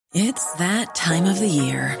It's that time of the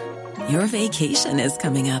year. Your vacation is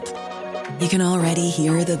coming up. You can already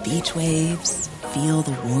hear the beach waves, feel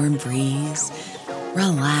the warm breeze,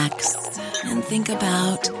 relax, and think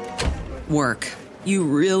about work. You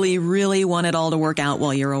really, really want it all to work out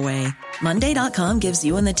while you're away. Monday.com gives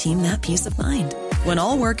you and the team that peace of mind. When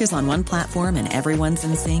all work is on one platform and everyone's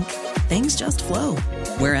in sync, things just flow.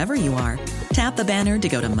 Wherever you are, tap the banner to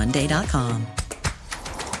go to Monday.com.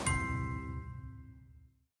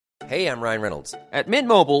 Hey, I'm Ryan Reynolds. At Mint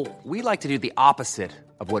Mobile, we like to do the opposite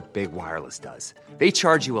of what Big Wireless does. They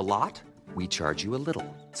charge you a lot, we charge you a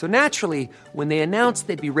little. So naturally, when they announced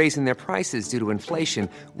they'd be raising their prices due to inflation,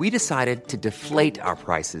 we decided to deflate our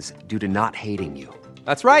prices due to not hating you.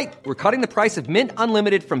 That's right. We're cutting the price of Mint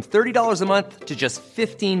Unlimited from $30 a month to just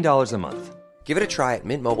 $15 a month. Give it a try at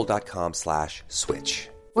mintmobile.com/switch.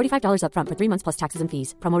 $45 up front for 3 months plus taxes and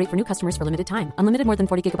fees. Promo rate for new customers for limited time. Unlimited more than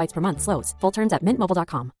 40 gigabytes per month. Slows full terms at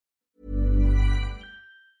mintmobile.com.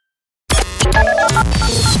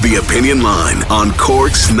 The Opinion Line on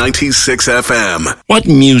Cork's 96 FM. What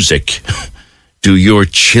music do your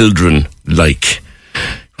children like?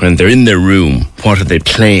 When they're in their room, what are they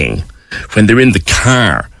playing? When they're in the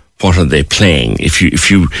car, what are they playing? If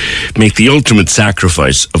you make the ultimate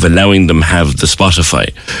sacrifice of allowing them have the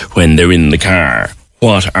Spotify when they're in the car,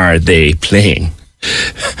 what are they playing?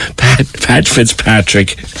 Pat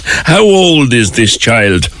Fitzpatrick, how old is this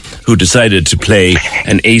child who decided to play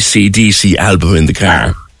an AC/DC album in the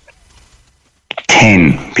car?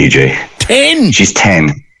 10, PJ. 10? She's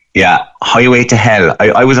 10. Yeah, Highway to Hell.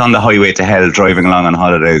 I was on the Highway to Hell driving along on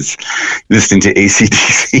holidays, listening to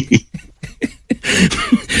AC/DC.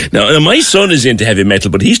 Now, my son is into heavy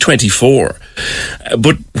metal, but he's 24.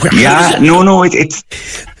 But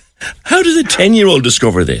it's... How does a 10-year-old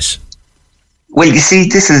discover this? Well, you see,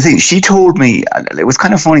 this is the thing. She told me, it was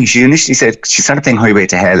kind of funny. She initially said she started playing Highway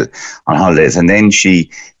to Hell on holidays. And then the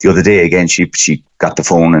other day again, she got the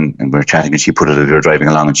phone and we were chatting and she put it, we were driving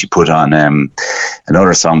along and she put on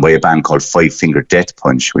another song by a band called Five Finger Death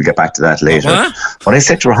Punch. We'll get back to that later. What? But I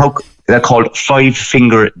said to her, they're called Five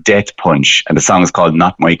Finger Death Punch. And the song is called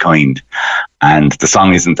Not My Kind. And the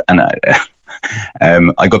song isn't,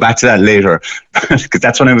 I'll go back to that later because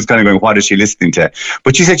that's when I was kind of going, what is she listening to?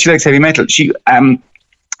 But she said she likes heavy metal.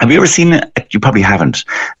 Have you ever seen, you probably haven't,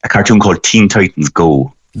 a cartoon called Teen Titans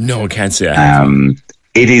Go? No, I can't say I haven't.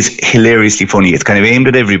 It is hilariously funny. It's kind of aimed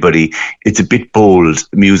at everybody. It's a bit bold.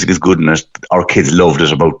 The music is good in it. Our kids loved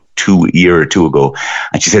it about a year or two ago.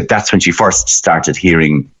 And she said that's when she first started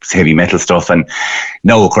hearing heavy metal stuff. And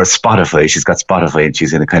now, of course, Spotify. She's got Spotify and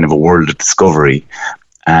she's in a kind of a world of discovery.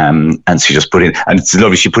 And she just put in, and it's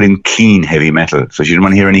lovely, she put in clean heavy metal. So she didn't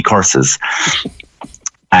want to hear any curses.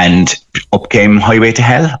 And up came Highway to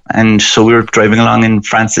Hell. And so we were driving along in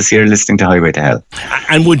France this year listening to Highway to Hell.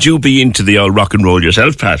 And would you be into the old rock and roll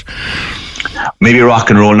yourself, Pat? Maybe rock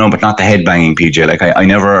and roll, no, but not the headbanging, PJ. Like I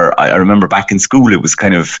remember back in school, it was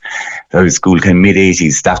kind of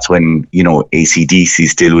mid-80s. That's when, AC/DC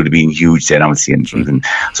still would have been huge then, obviously. And even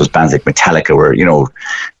so bands like Metallica were,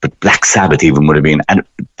 but Black Sabbath even would have been. And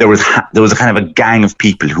there was a kind of a gang of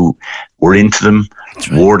people who were into them,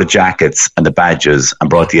 wore the jackets and the badges and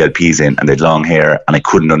brought the LPs in and they'd long hair and I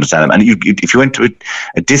couldn't understand them. And if you went to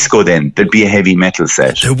a disco then, there'd be a heavy metal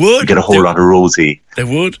set. There would. You'd get a whole lot of Rosie. There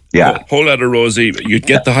would. Yeah. A whole lot of Rosie. You'd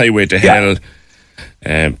get the Highway to Hell.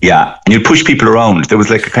 Yeah. And you'd push people around. There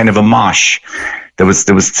was like a kind of a mosh. There was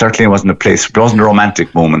certainly wasn't a place. It wasn't a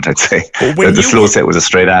romantic moment, I'd say. The slow set was a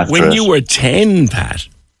straight after When it. you were 10, Pat,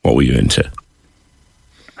 what were you into?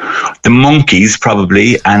 The Monkees,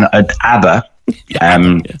 probably, and ABBA.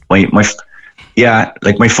 My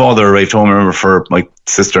father arrived home, I remember, for my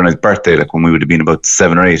sister and I's birthday, like when we would have been about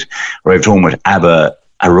 7 or 8, arrived home with ABBA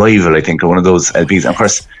Arrival, I think, or one of those LPs. And of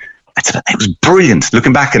course, it was brilliant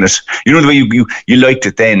looking back on it. You know the way you liked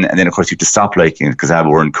it then, and then of course you had to stop liking it because ABBA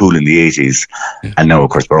weren't cool in the 80s, and now of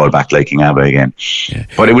course we're all back liking ABBA again. Yeah.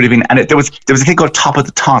 But it would have been, and there was a thing called Top of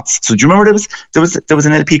the Tots. So do you remember there was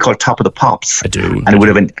an LP called Top of the Pops? I do. And it would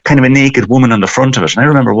have been kind of a naked woman on the front of it. And I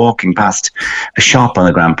remember walking past a shop on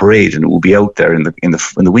the Grand Parade, and it would be out there in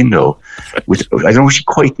the window with, I don't know, was she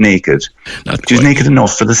quite naked? She was naked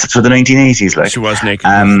enough for the 1980s, like. She was naked.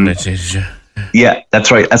 Yeah,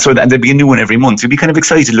 that's right. And so there'd be a new one every month. So you'd be kind of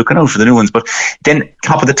excited looking out for the new ones. But then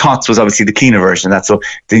Top of the Tots was obviously the cleaner version of that. So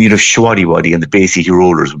then you'd have Shwaddy Waddy and the Bay City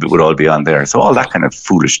Rollers would all be on there. So all that kind of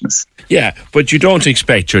foolishness. Yeah, but you don't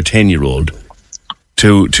expect your 10-year-old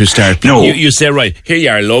to start. No. You say, right, here you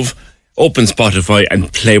are, love, open Spotify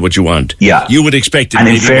and play what you want. Yeah. You would expect it and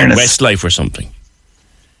maybe in fairness, on Westlife or something.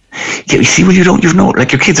 Yeah, you see, well,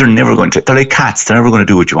 like your kids are never going to, they're like cats, they're never going to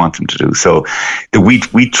do what you want them to do. So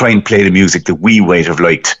we try and play the music that we might have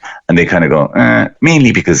liked, and they kind of go,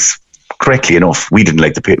 mainly because, correctly enough, we didn't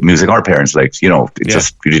like the music our parents liked,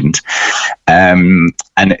 just, we didn't. And,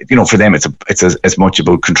 for them, it's as much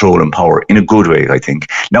about control and power in a good way, I think.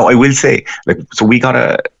 Now, I will say, so we got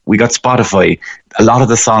Spotify. A lot of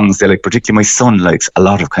the songs they like, particularly my son likes a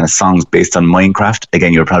lot of kind of songs based on Minecraft.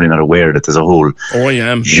 Again, you're probably not aware that there's a whole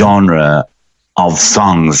genre of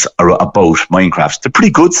songs about Minecraft. They're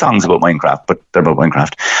pretty good songs about Minecraft, but they're about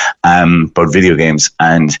Minecraft, about video games.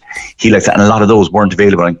 And he likes that. And a lot of those weren't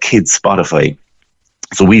available on kids' Spotify.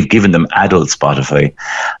 So we've given them adult Spotify.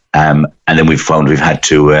 And then we've found we've had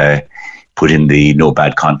to put in the no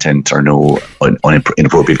bad content or no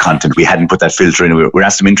inappropriate content. We hadn't put that filter in. We're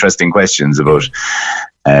asked some interesting questions about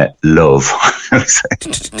love.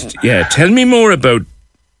 Yeah, tell me more about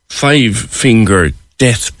Five Finger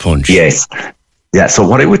Death Punch. Yes. Yeah, so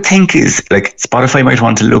what I would think is, like, Spotify might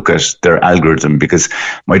want to look at their algorithm, because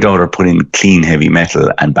my daughter put in clean heavy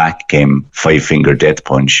metal and back came Five Finger Death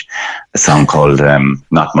Punch, a song called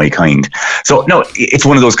Not My Kind. So, no, it's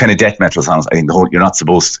one of those kind of death metal songs. I think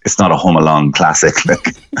it's not a hum-along classic.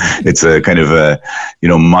 Like, it's a kind of a,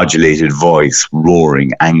 modulated voice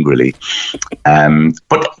roaring angrily.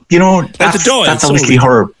 But, that's obviously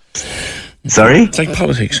her. Sorry? It's like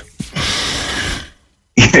politics.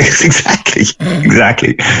 Yes, exactly.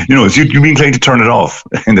 You'd be inclined to turn it off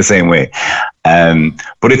in the same way.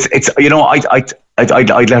 But it's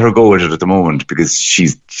I'd let her go with it at the moment, because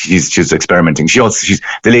she's experimenting. She's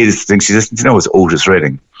the latest thing she's listening to now is Otis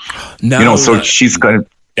Redding. No, so she's kind of,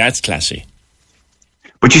 that's classy.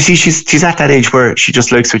 But you see, she's at that age where she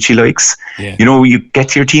just likes what she likes. Yeah. You get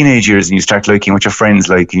to your teenage years and you start liking what your friends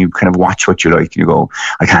like, and you kind of watch what you like, and you go,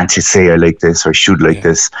 I can't just say I like this or I should like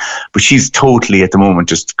this. But she's totally at the moment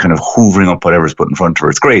just kind of hoovering up whatever's put in front of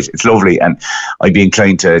her. It's great. It's lovely. And I'd be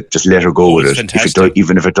inclined to just let her go with it,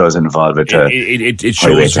 even if it does involve it. It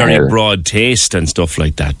shows very broad taste and stuff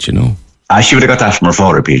like that, She would have got that from her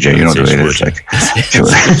father, PJ. You know the way it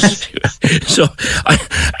is. So,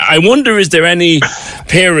 I wonder, is there any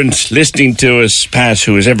parent listening to us, Pat,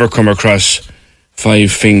 who has ever come across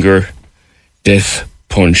Five Finger Death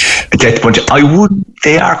Punch? Death Punch. I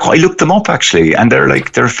looked them up, actually, and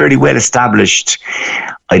they're fairly well established.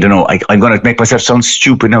 I don't know. I'm going to make myself sound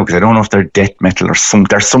stupid now, because I don't know if they're death metal or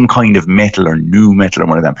there's some kind of metal or new metal or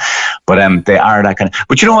one of them. But they are that kind of.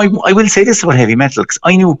 But I will say this about heavy metal, because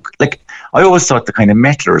I knew, I always thought the kind of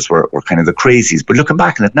metalers were kind of the crazies. But looking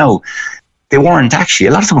back on it now, they weren't actually.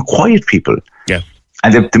 A lot of them were quiet people. Yeah.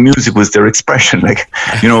 And the music was their expression. They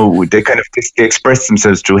kind of they expressed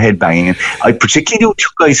themselves through headbanging. And I particularly knew two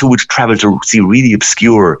guys who would travel to see really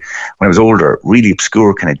obscure, when I was older, really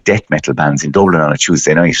obscure kind of death metal bands in Dublin on a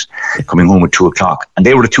Tuesday night, coming home at 2:00. And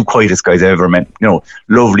they were the two quietest guys I ever met.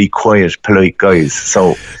 Lovely, quiet, polite guys.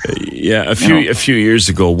 So, yeah, a few years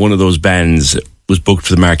ago, one of those bands was booked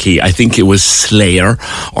for the marquee. I think it was Slayer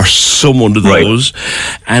or someone of those.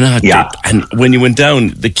 Right. And when you went down,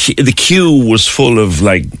 the queue was full of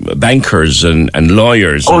like bankers and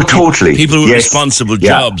lawyers. Oh, and totally. People with responsible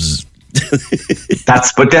jobs.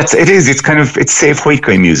 It's safe white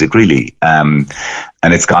guy music, really.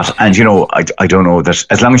 And it's got, and I don't know that,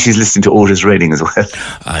 as long as she's listening to Otis Redding as well,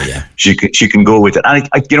 she can go with it. And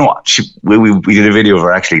we did a video of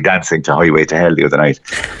her actually dancing to Highway to Hell the other night,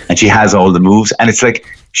 and she has all the moves, and it's like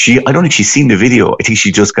I don't think she's seen the video. I think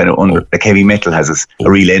she just kind of like heavy metal has a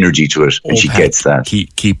real energy to it, and she Pat, gets that.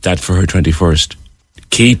 Keep that for her 21st.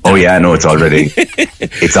 Keep that. Oh yeah, no, it's already.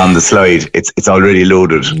 It's on the slide. It's already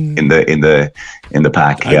loaded in the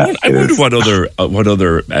pack. I wonder what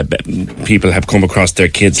other people have come across their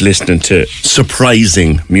kids listening to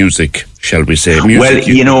surprising music, shall we say? I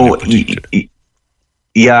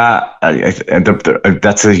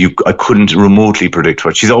couldn't remotely predict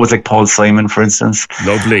what she's always like. Paul Simon, for instance,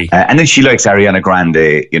 lovely, and then she likes Ariana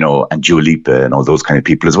Grande, and Dua Lipa and all those kind of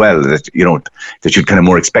people as well. That that you'd kind of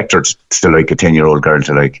more expect her to like a 10-year-old girl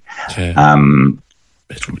to like. But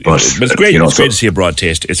it's great. It's great to see a broad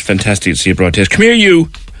taste. It's fantastic to see a broad taste. Come here, you.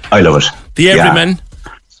 I love it. The Everyman.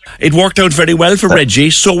 It worked out very well for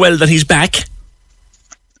Reggie. So well that he's back.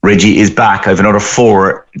 Reggie is back. I have another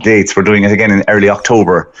 4 dates. We're doing it again in early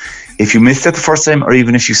October. If you missed it the first time, or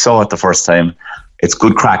even if you saw it the first time, it's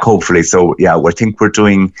good crack, hopefully. So, I think we're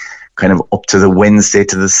doing kind of up to the Wednesday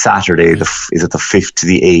to the Saturday. Is it the 5th to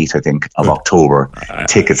the 8th, I think, of October?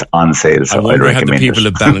 Tickets on sale. So I wonder have the people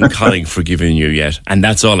of Ballincollig forgiven you yet? And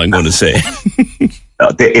that's all I'm going to say.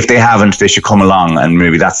 if they haven't, they should come along, and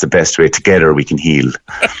maybe that's the best way. Together we can heal.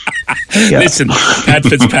 Yeah. Listen, Pat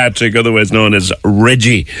Fitzpatrick, otherwise known as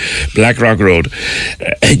Reggie, Blackrock Road.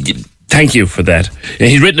 Thank you for that.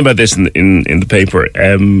 He's written about this in the paper.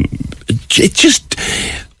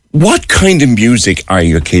 What kind of music are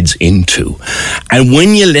your kids into? And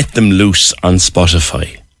when you let them loose on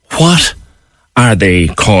Spotify, what are they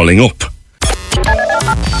calling up?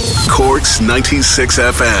 Cork's 96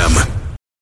 FM.